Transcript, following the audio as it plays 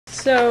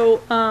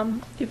So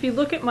if you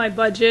look at my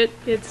budget,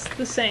 it's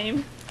the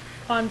same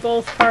on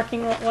both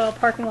parking lot. Well,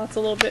 parking lot's a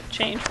little bit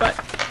changed, but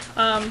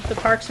the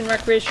Parks and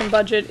Recreation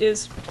budget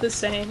is the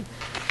same.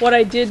 What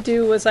I did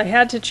do was I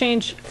had to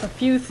change a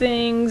few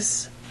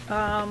things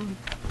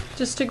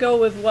just to go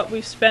with what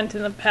we've spent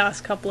in the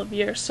past couple of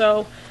years.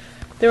 So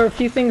there were a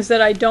few things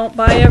that I don't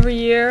buy every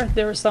year.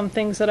 There were some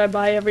things that I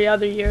buy every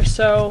other year.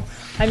 So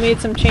I made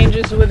some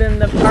changes within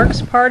the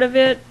parks part of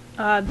it.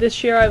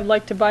 This year I would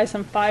like to buy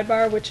some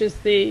Fibar, which is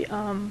the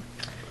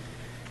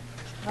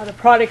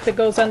product that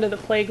goes under the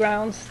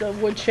playgrounds, the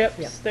wood chips.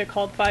 Yeah. They're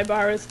called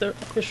Fibar is the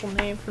official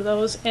name for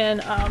those.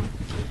 And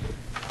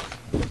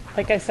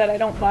like I said, I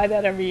don't buy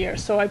that every year,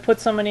 so I put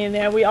some money in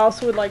there. We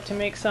also would like to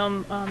make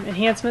some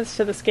enhancements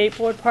to the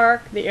skateboard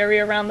park. The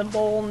area around the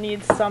bowl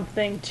needs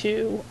something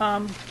to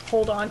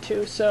hold on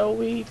to, so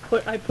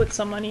I put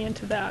some money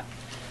into that.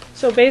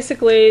 So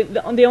basically,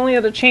 the only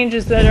other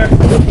changes that are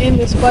in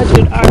this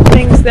budget are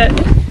things that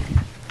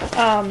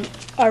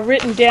are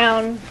written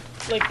down,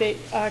 like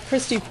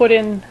Christy put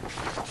in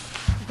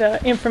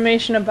the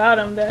information about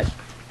them, that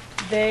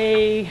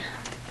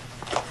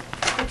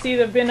it's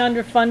either been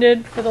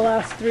underfunded for the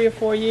last 3 or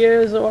 4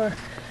 years, or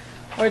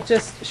it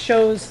just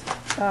shows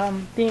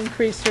the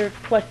increase to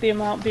reflect the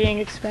amount being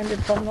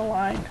expended from the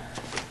line.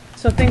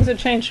 So things have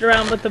changed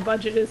around, but the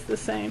budget is the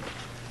same.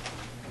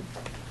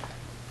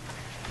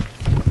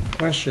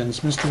 Questions?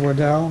 Mr.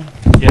 Waddell?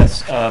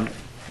 Yes.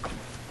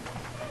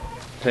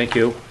 Thank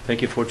you.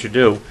 Thank you for what you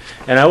do.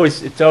 And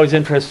it's always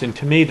interesting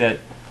to me that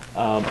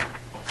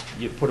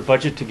you put a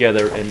budget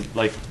together, and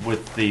like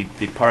with the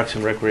parks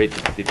and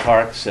recreation, the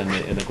parks and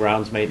the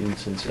grounds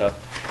maintenance and stuff.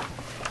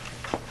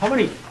 How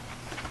many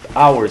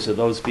hours are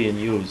those being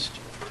used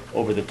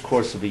over the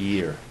course of a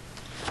year?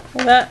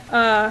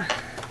 Well,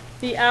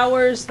 the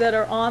hours that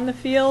are on the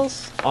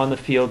fields. On the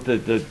field,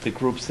 the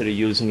groups that are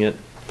using it.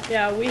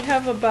 Yeah, we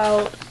have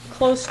about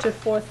close to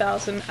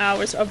 4,000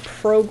 hours of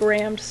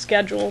programmed,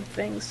 scheduled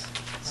things,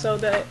 so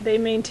that they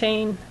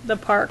maintain the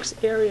parks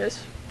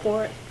areas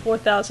for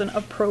 4,000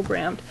 of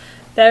programmed.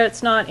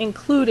 That's not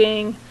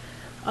including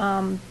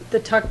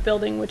the Tuck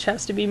building, which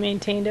has to be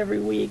maintained every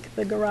week,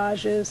 the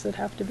garages that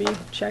have to be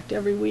checked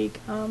every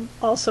week,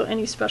 also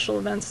any special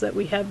events that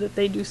we have that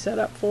they do set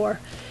up for.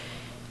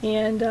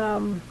 And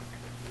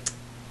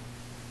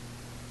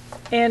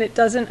it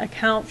doesn't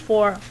account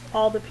for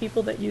all the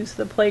people that use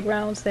the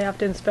playgrounds. They have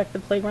to inspect the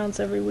playgrounds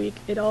every week.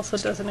 It also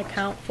doesn't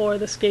account for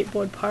the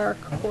skateboard park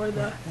or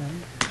the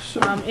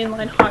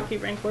inline hockey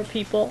rink where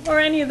people, or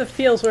any of the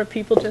fields where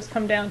people just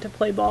come down to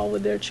play ball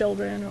with their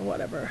children or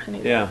whatever.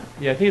 Yeah,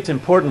 I think it's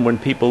important when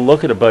people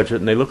look at a budget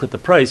and they look at the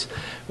price,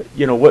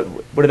 you know, what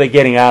are they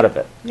getting out of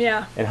it?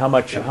 Yeah. And how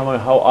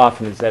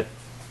often is that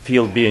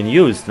field being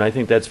used? And I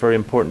think that's very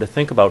important to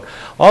think about.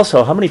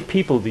 Also, how many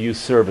people do you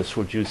service,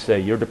 would you say,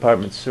 your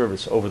department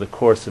service over the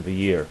course of a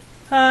year?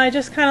 I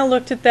just kind of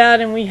looked at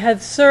that, and we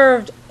had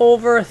served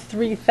over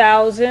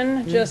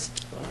 3,000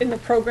 just in the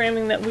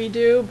programming that we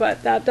do,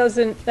 but that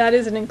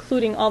isn't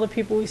including all the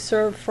people we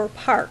serve for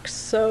parks.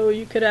 So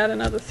you could add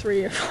another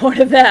 3 or 4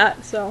 to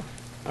that. So.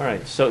 All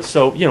right.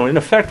 So you know, in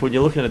effect, when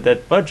you're looking at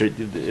that budget,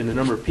 in the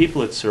number of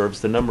people it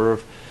serves, the number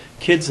of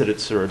kids that it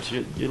serves,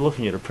 you're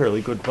looking at a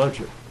fairly good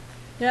budget.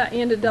 Yeah,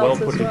 and adults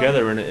well put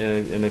together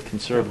in a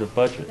conservative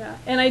budget. Yeah,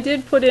 and I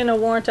did put in a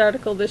warrant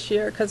article this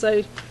year because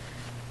I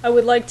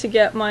would like to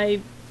get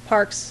my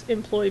parks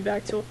employee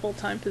back to a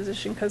full-time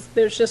position, because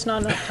there's just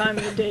not enough time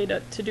in the day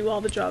to do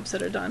all the jobs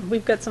that are done.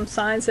 We've got some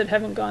signs that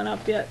haven't gone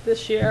up yet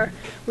this year.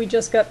 We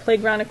just got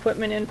playground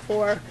equipment in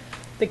for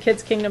the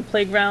Kids Kingdom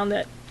playground,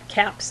 that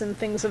caps and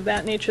things of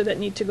that nature that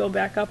need to go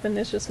back up, and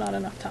there's just not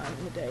enough time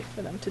in the day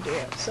for them to do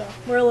it. So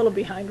we're a little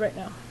behind right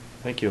now.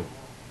 Thank you.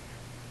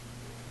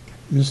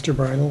 Mr.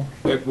 Bridle?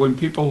 When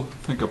people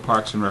think of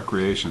parks and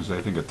recreations, they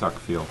think of Tuck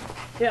Field.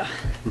 Yeah.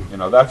 You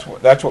know, that's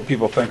what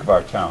people think of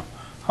our town.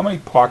 How many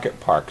pocket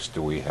parks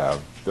do we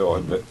have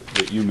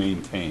that you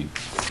maintain?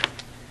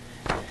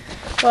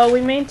 Well,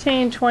 we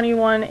maintain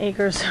 21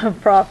 acres of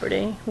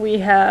property. We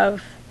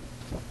have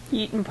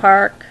Eaton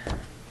Park,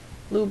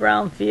 Lou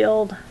Brown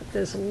Field,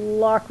 there's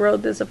Lock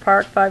Road, there's a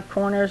park, Five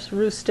Corners,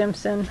 Ruth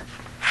Stimson,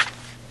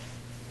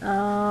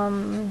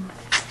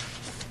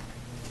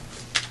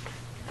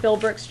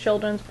 Philbrooks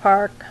Children's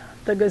Park,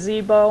 the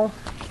Gazebo,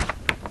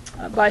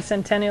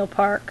 Bicentennial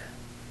Park,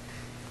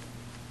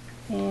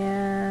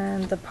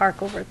 and the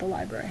park over at the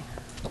library.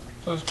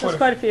 So there's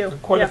quite a few.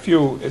 Quite a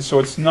few. So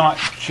it's not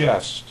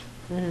just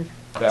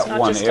that not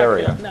one just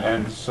area. Tuckfield, no.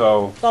 And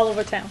so it's all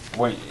over town.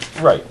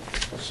 Right.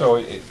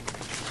 So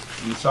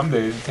some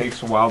days it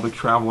takes a while to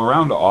travel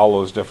around to all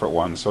those different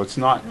ones. So it's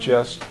not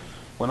just,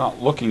 we're not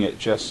looking at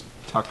just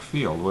Tuck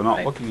Field. We're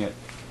not looking at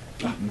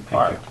Eaton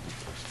Park.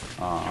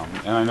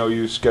 And I know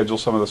you schedule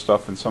some of the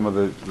stuff in some of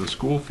the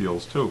school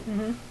fields too,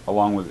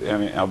 along with, I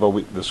mean, although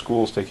the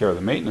schools take care of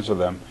the maintenance of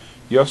them,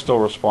 you're still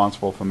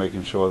responsible for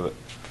making sure that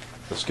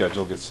the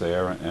schedule gets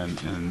there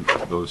and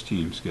those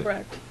teams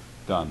get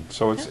done.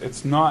 So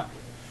it's not,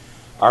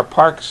 our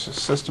parks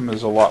system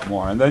is a lot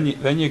more. And then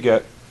you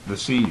get the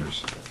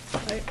seniors.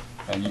 Right.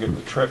 and you get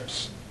the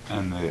trips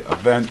and the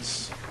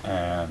events,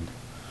 and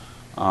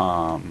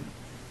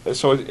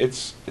so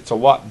it's a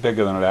lot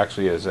bigger than it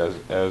actually is,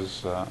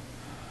 as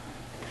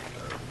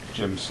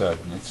Jim said.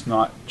 It's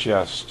not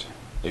just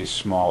a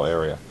small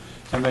area.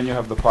 And then you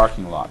have the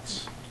parking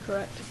lots.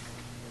 Correct.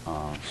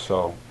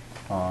 So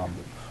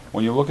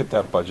when you look at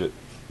that budget,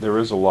 there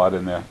is a lot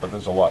in there, but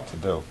there's a lot to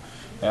do.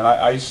 And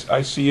I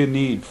see a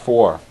need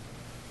for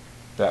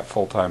that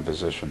full-time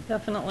position.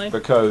 Definitely.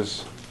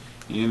 Because,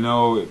 you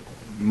know,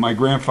 my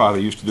grandfather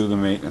used to do the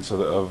maintenance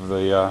of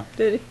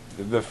Did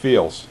he? the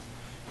fields.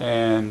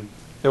 And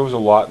there was a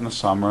lot in the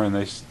summer, and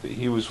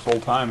he was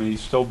full-time, and he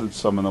still did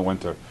some in the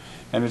winter.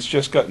 And it's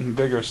just gotten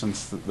bigger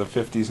since the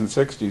 50s and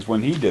 60s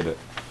when he did it.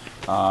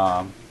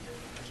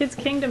 Kids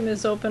Kingdom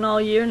is open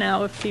all year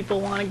now if people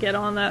want to get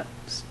on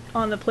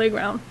the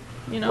playground,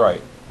 you know?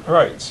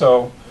 Right.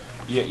 So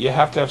you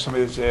have to have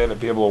somebody that's there to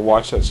be able to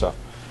watch that stuff.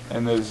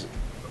 And there's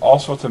all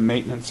sorts of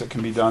maintenance that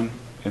can be done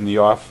in the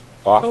off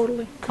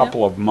Totally,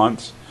 couple of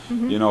months.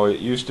 You know, it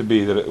used to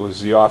be that it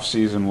was the off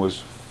season was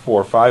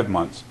 4 or 5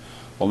 months.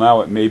 Well, now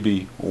it may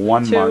be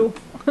 1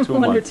 month, 2 1 or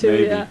months 2,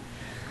 maybe. yeah.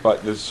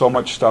 But there's so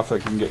much stuff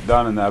that can get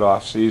done in that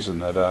off season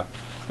that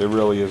there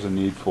really is a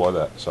need for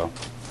that. So,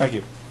 thank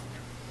you.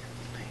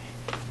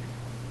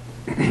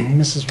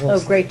 Mrs. Oh,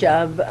 Wilson. great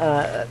job,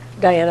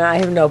 Diana. I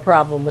have no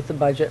problem with the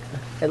budget.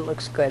 It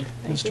looks good.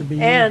 Mr.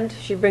 Bean. And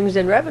she brings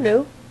in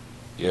revenue.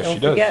 Yes, Don't she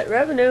does. forget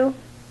revenue.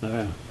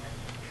 Yeah,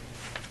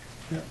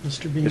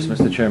 Mr. Bean. Yes,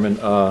 Mr. Chairman,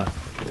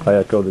 I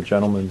echo the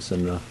gentleman's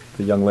and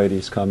the young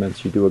lady's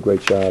comments. You do a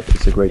great job.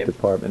 It's a great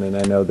department, and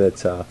I know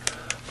that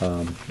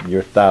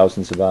your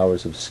thousands of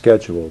hours of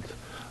scheduled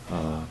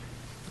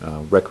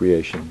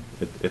recreation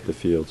at the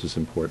fields is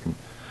important.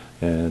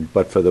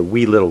 But for the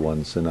wee little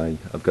ones, and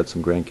I've got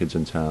some grandkids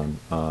in town,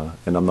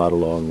 and I'm not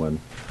alone when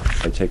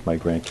I take my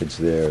grandkids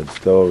there,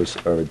 those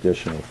are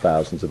additional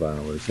thousands of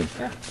hours. And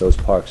those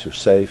parks are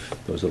safe,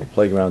 those little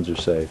playgrounds are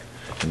safe,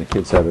 and the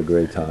kids have a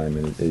great time,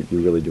 and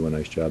you really do a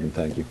nice job, and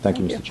thank you. Thank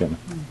you, Mr. Chairman.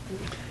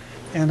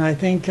 And I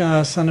think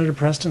Senator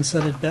Preston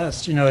said it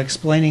best, you know,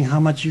 explaining how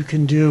much you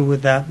can do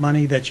with that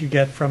money that you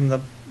get from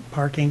the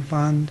parking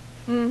fund.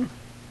 And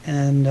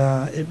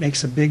it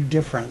makes a big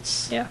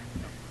difference. Yeah,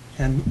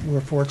 And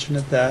we're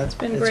fortunate that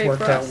been it's great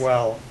worked for out us.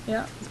 well.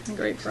 yeah, it's been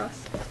great for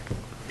us.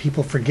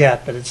 People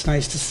forget, but it's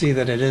nice to see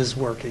that it is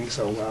working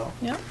so well.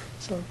 Yeah.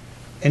 So,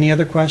 any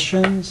other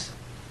questions?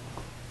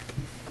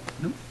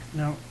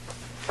 No?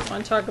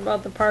 Want to talk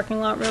about the parking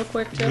lot real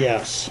quick, too?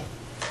 Yes.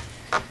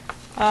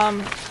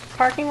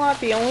 Parking lot,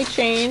 the only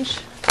change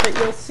that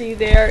you'll see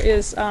there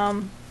is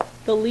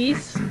the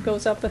lease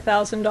goes up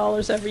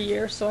 $1,000 every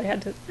year, so I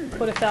had to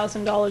put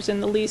 $1,000 in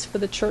the lease for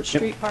the Church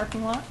Street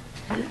parking lot.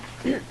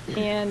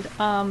 And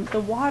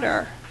the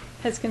water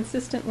has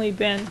consistently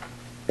been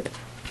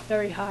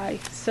very high,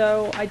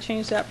 so I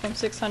changed that from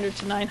 600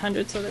 to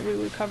 900 so that we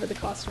would cover the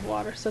cost of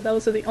water. So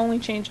those are the only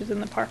changes in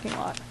the parking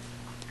lot.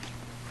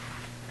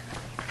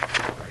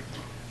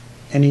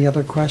 Any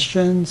other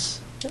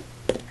questions?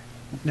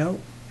 No?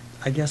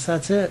 I guess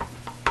that's it.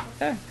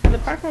 Okay, the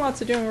parking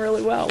lots are doing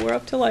really well. We're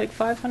up to like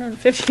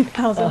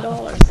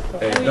 $550,000.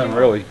 They've done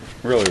really,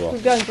 really well.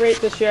 We've done great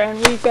this year, and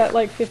we've got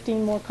like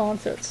 15 more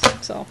concerts,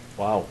 so,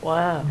 Wow,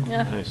 Wow.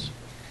 yeah. nice.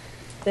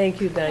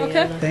 Thank you, Diana.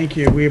 Okay. Thank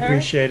you, we right.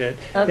 appreciate it.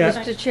 Yeah,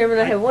 Mr. Chairman,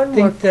 I have one I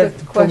more think that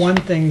quick for one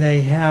question. thing, they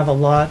have a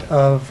lot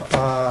of,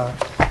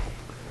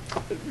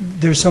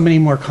 there's so many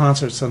more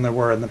concerts than there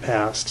were in the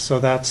past, so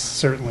that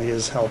certainly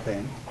is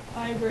helping.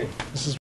 I agree. This is